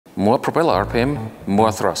more propeller RPM,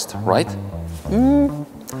 more thrust, right?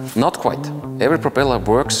 Not quite. Every propeller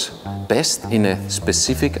works best in a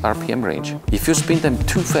specific RPM range. If you spin them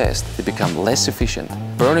too fast, they become less efficient,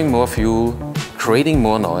 burning more fuel, creating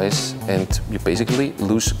more noise, and you basically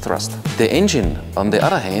lose thrust. The engine, on the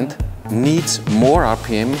other hand, needs more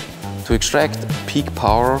RPM to extract peak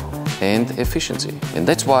power and efficiency. And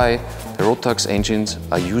that's why the Rotax engines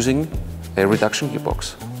are using a reduction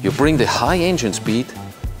gearbox. You bring the high engine speed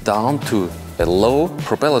down to a low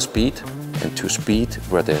propeller speed and to speed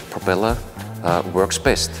where the propeller works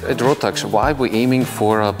best. At Rotax, why we're aiming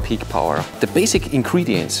for a peak power? The basic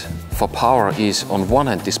ingredients for power is on one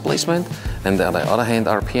hand displacement and on the other hand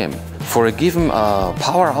RPM. For a given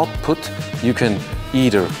power output, you can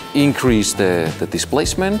either increase the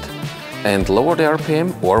displacement and lower the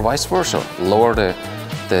RPM, or vice versa, lower the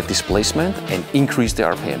displacement and increase the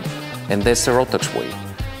RPM. And that's the Rotax way.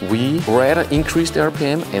 We rather increase the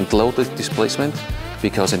RPM and lower the displacement,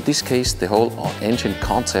 because in this case the whole engine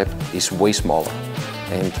concept is way smaller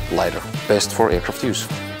and lighter, best for aircraft use.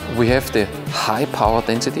 We have the high power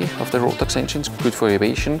density of the Rotax engines, good for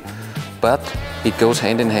aviation, but it goes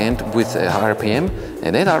hand in hand with a high RPM,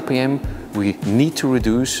 and that RPM we need to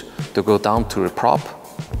reduce to go down to a prop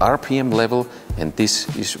RPM level, and this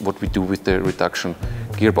is what we do with the reduction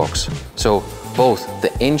gearbox. So both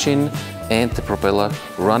the engine and the propeller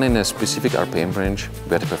run in a specific RPM range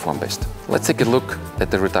where they perform best. Let's take a look at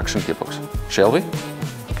the reduction gearbox, shall we?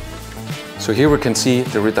 So here we can see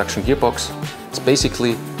the reduction gearbox. It's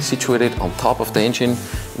basically situated on top of the engine.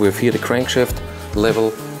 We have here the crankshaft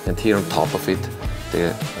level, and here on top of it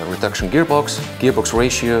the reduction gearbox. Gearbox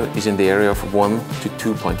ratio is in the area of 1 to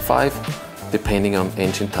 2.5, depending on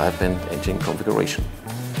engine type and engine configuration.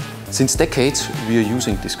 Since decades we are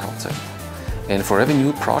using this concept, and for every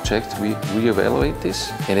new project we reevaluate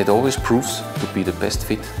this, and it always proves to be the best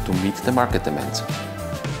fit to meet the market demands.